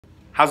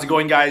How's it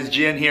going, guys?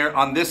 Gian here.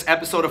 On this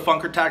episode of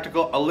Funker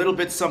Tactical, a little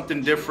bit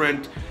something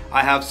different.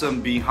 I have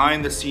some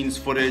behind the scenes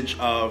footage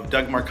of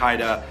Doug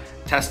Marcaida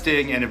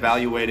testing and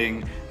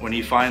evaluating when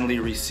he finally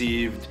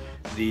received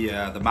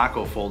the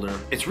Mako Folder.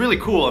 It's really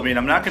cool. I mean,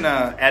 I'm not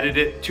gonna edit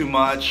it too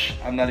much.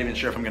 I'm not even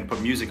sure if I'm gonna put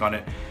music on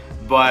it,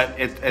 but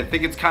I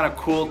think it's kind of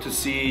cool to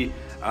see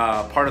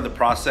part of the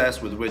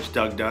process with which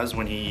Doug does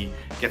when he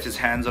gets his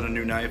hands on a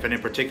new knife, and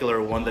in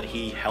particular one that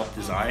he helped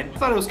design. I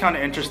thought it was kind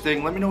of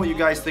interesting. Let me know what you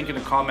guys think in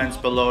the comments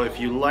below. If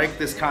you like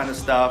this kind of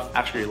stuff,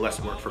 actually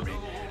less work for me,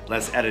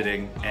 less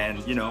editing,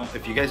 and you know,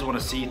 if you guys want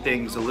to see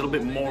things a little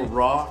bit more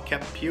raw,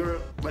 kept pure,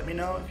 let me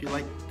know. If you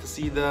like to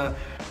see the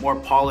more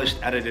polished,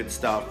 edited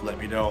stuff, let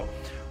me know.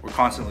 We're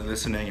constantly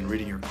listening and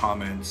reading your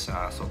comments,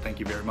 so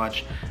thank you very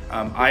much.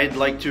 I'd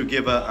like to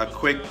give a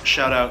quick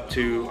shout out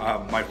to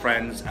my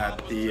friends at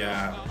the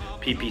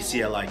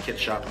PPCLI kit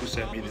shop who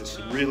sent me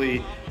this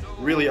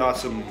really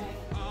awesome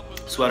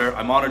sweater.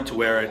 I'm honored to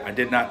wear it. I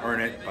did not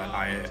earn it, but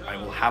I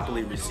will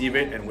happily receive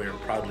it and wear it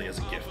proudly as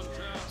a gift.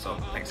 So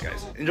thanks,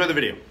 guys. Enjoy the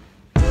video.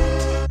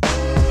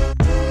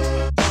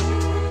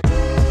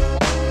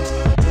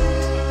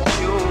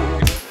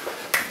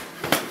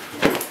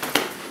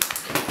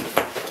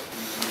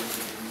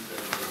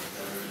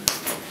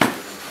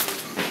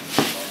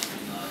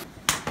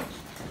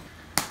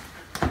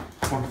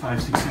 Four,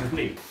 5, 6, 7,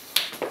 8.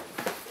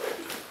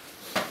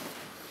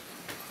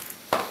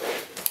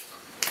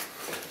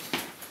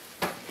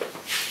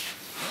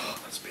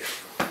 That's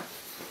beautiful.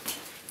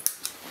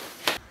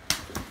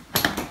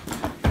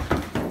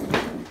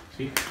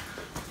 See?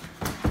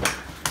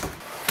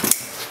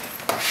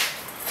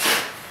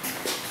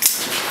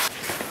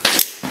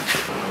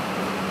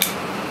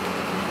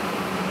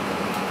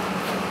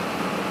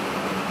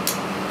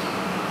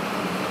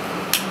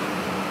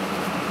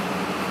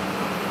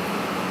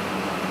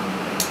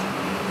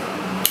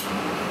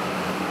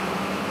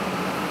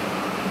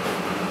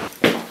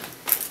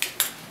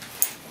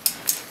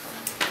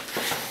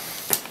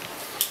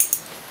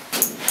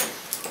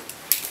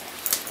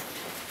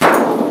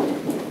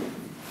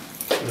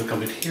 Look a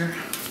bit here,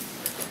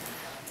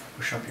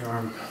 push up your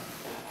arm.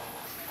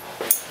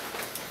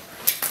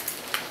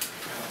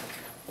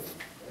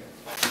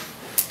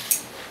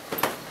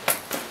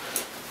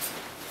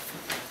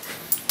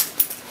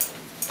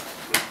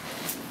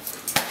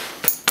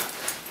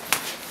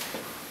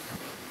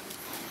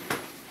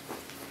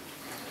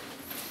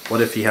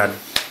 What if he had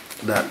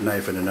that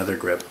knife in another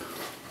grip?